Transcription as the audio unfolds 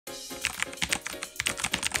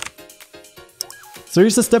So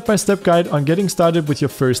here's a step-by-step guide on getting started with your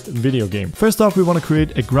first video game. First off, we want to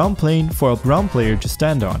create a ground plane for a ground player to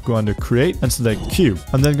stand on. Go under create and select cube.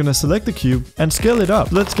 I'm then gonna select the cube and scale it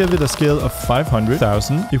up. Let's give it a scale of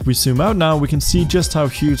 500,000. If we zoom out now, we can see just how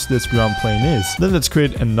huge this ground plane is. Then let's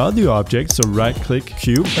create another object. So right click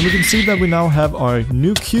cube, and we can see that we now have our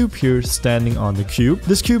new cube here standing on the cube.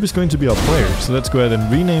 This cube is going to be our player. So let's go ahead and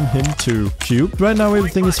rename him to cube. Right now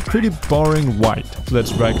everything is pretty boring white. So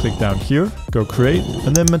let's right click down here, go create,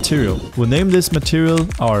 and then material. We'll name this material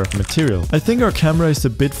our material. I think our camera is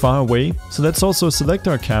a bit far away, so let's also select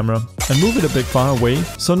our camera and move it a bit far away.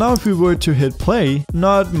 So now if we were to hit play,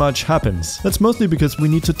 not much happens. That's mostly because we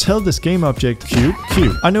need to tell this game object cube.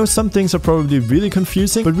 I know some things are probably really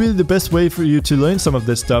confusing, but really the best way for you to learn some of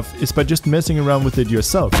this stuff is by just messing around with it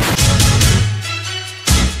yourself.